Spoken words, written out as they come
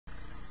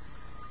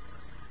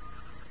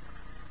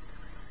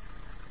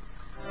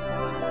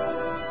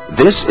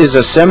This is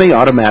a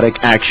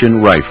semi-automatic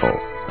action rifle.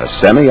 A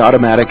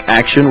semi-automatic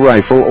action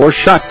rifle or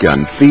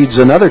shotgun feeds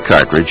another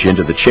cartridge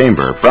into the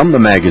chamber from the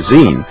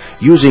magazine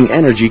using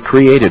energy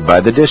created by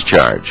the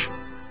discharge.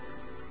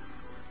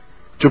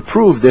 To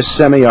prove this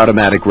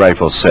semi-automatic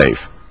rifle safe,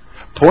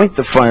 point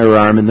the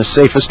firearm in the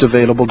safest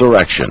available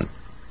direction.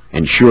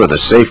 Ensure the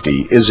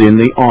safety is in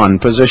the on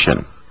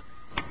position.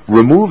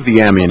 Remove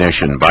the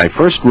ammunition by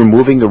first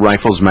removing the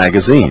rifle's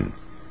magazine.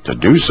 To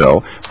do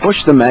so,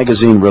 push the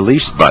magazine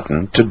release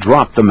button to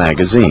drop the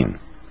magazine.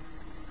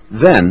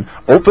 Then,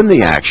 open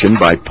the action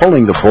by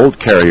pulling the bolt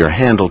carrier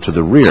handle to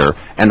the rear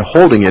and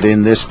holding it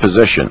in this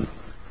position.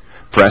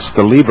 Press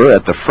the lever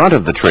at the front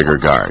of the trigger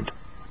guard.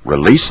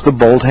 Release the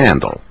bolt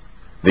handle.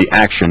 The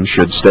action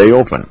should stay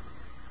open.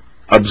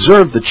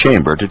 Observe the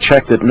chamber to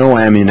check that no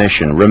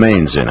ammunition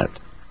remains in it.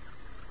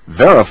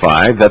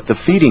 Verify that the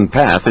feeding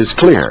path is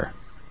clear.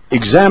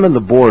 Examine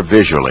the bore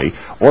visually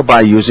or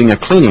by using a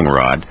cleaning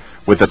rod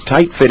with a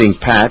tight-fitting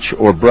patch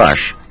or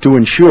brush to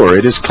ensure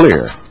it is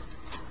clear.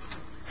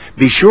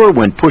 Be sure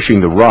when pushing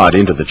the rod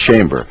into the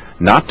chamber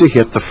not to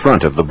hit the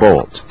front of the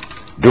bolt.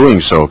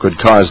 Doing so could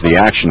cause the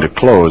action to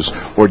close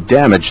or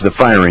damage the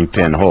firing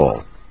pin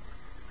hole.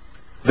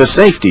 The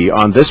safety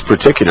on this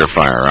particular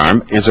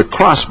firearm is a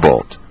cross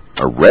bolt.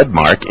 A red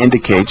mark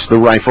indicates the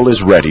rifle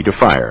is ready to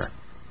fire.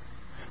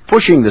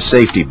 Pushing the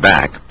safety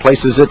back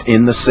places it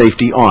in the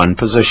safety on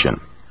position.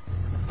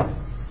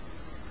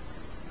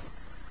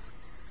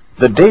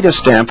 The data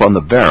stamp on the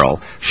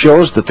barrel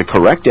shows that the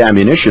correct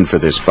ammunition for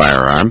this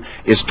firearm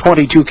is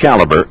 .22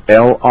 caliber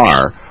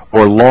LR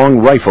or long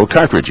rifle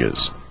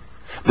cartridges.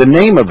 The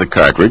name of the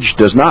cartridge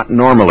does not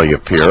normally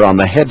appear on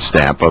the head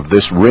stamp of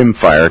this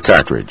rimfire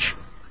cartridge.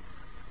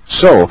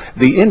 So,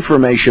 the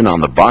information on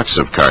the box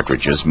of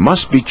cartridges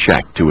must be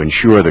checked to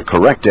ensure the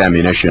correct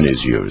ammunition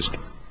is used.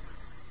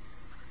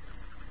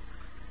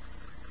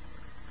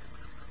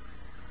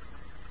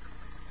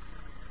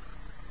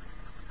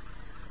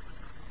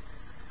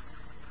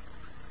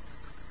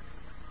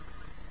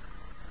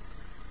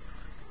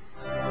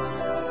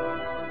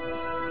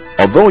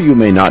 Although you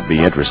may not be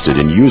interested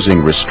in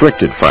using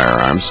restricted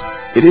firearms,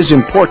 it is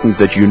important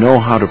that you know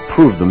how to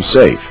prove them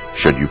safe,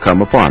 should you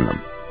come upon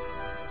them.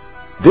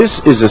 This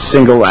is a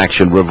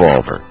single-action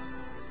revolver.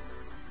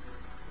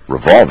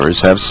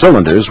 Revolvers have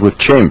cylinders with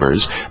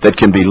chambers that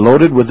can be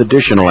loaded with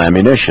additional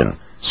ammunition,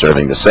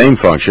 serving the same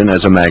function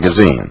as a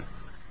magazine.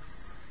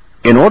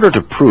 In order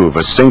to prove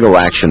a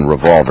single-action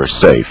revolver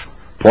safe,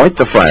 point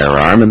the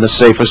firearm in the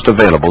safest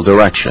available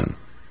direction.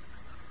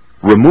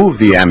 Remove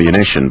the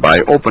ammunition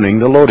by opening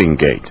the loading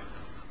gate.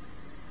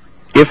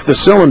 If the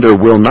cylinder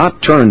will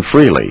not turn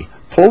freely,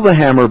 pull the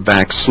hammer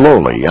back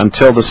slowly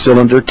until the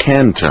cylinder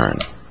can turn.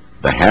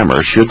 The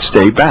hammer should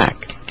stay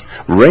back.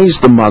 Raise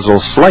the muzzle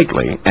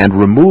slightly and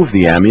remove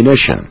the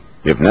ammunition,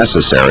 if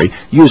necessary,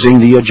 using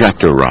the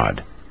ejector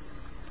rod.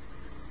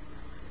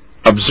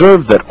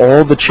 Observe that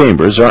all the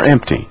chambers are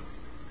empty.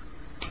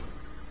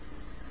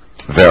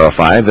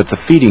 Verify that the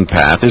feeding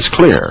path is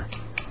clear.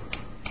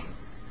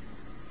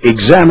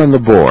 Examine the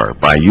bore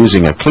by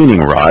using a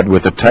cleaning rod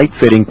with a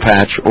tight-fitting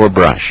patch or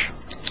brush.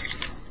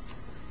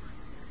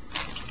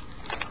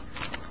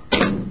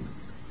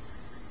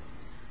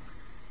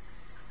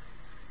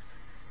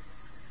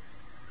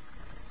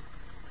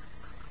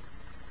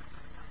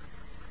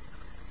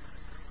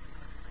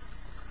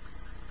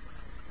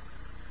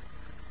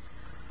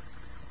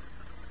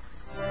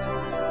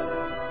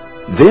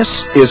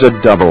 This is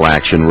a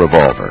double-action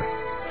revolver.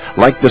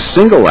 Like the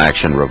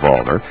single-action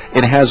revolver,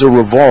 it has a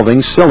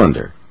revolving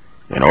cylinder.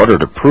 In order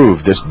to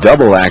prove this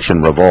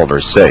double-action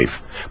revolver safe,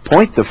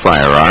 point the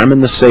firearm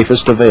in the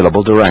safest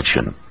available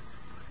direction.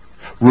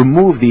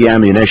 Remove the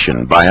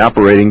ammunition by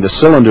operating the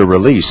cylinder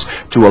release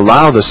to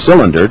allow the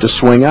cylinder to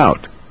swing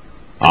out.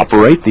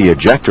 Operate the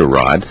ejector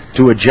rod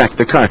to eject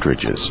the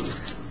cartridges.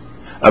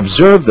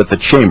 Observe that the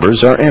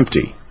chambers are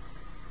empty.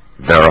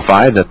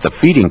 Verify that the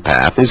feeding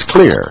path is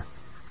clear.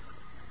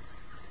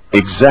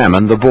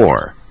 Examine the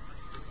bore.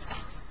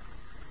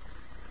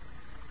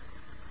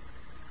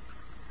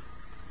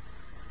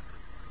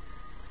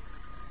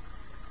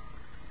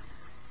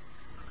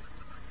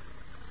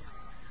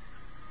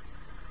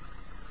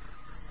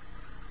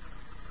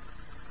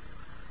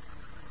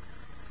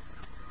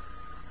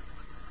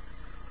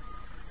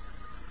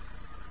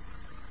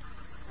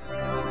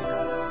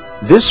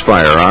 This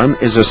firearm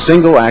is a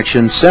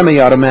single-action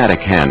semi-automatic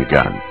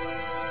handgun.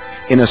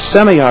 In a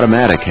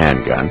semi-automatic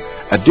handgun,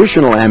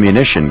 additional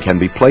ammunition can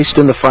be placed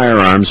in the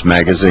firearm's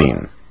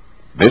magazine.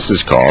 This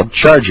is called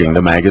charging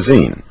the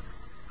magazine.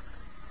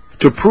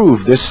 To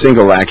prove this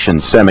single-action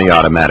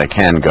semi-automatic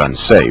handgun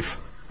safe,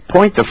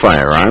 point the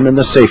firearm in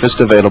the safest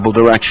available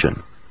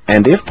direction,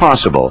 and if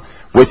possible,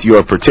 with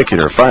your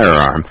particular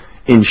firearm,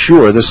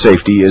 ensure the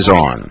safety is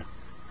on.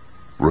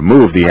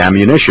 Remove the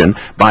ammunition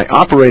by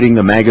operating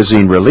the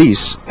magazine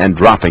release and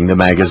dropping the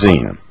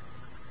magazine.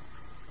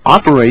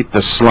 Operate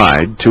the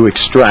slide to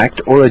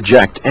extract or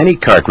eject any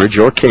cartridge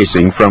or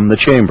casing from the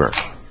chamber.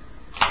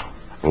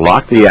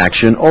 Lock the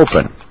action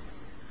open.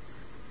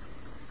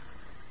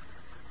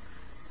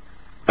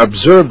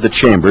 Observe the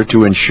chamber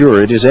to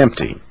ensure it is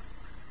empty.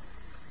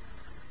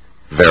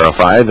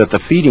 Verify that the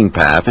feeding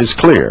path is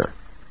clear.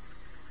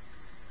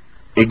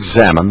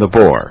 Examine the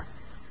bore.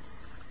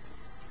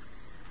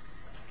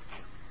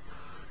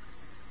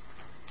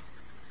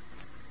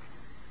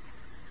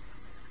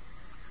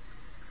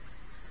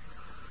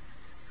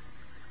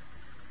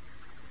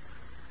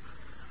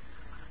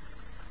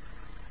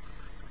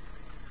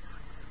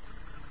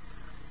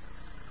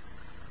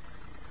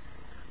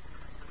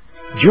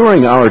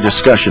 During our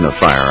discussion of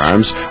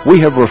firearms,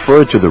 we have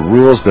referred to the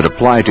rules that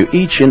apply to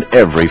each and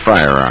every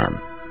firearm.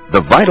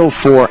 The vital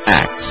 4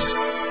 acts.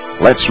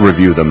 Let's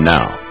review them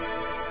now.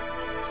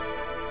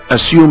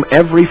 Assume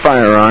every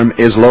firearm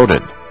is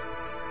loaded.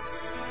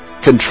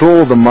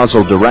 Control the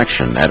muzzle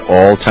direction at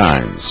all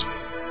times.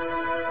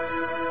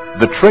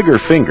 The trigger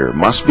finger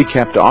must be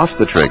kept off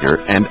the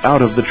trigger and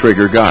out of the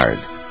trigger guard.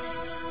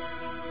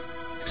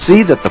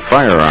 See that the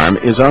firearm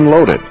is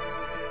unloaded.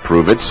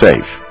 Prove it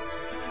safe.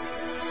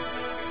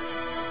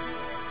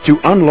 To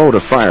unload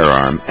a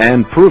firearm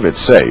and prove it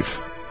safe,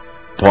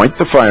 point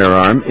the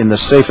firearm in the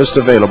safest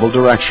available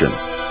direction.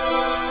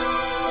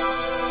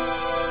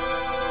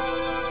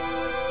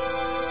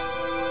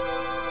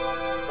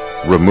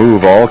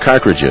 Remove all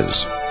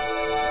cartridges.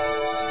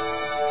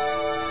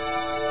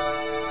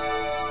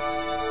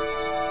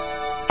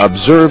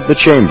 Observe the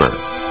chamber.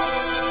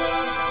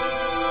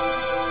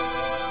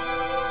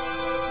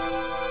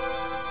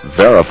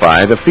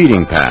 Verify the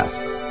feeding path.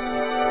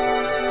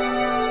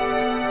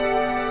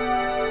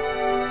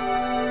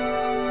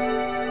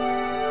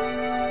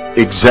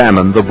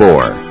 Examine the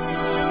bore.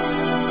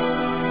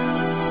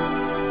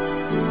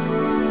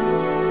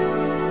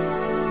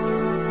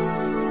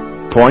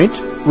 Point,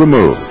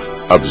 remove,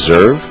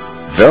 observe,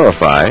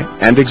 verify,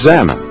 and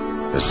examine.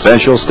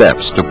 Essential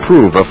steps to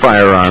prove a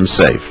firearm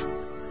safe.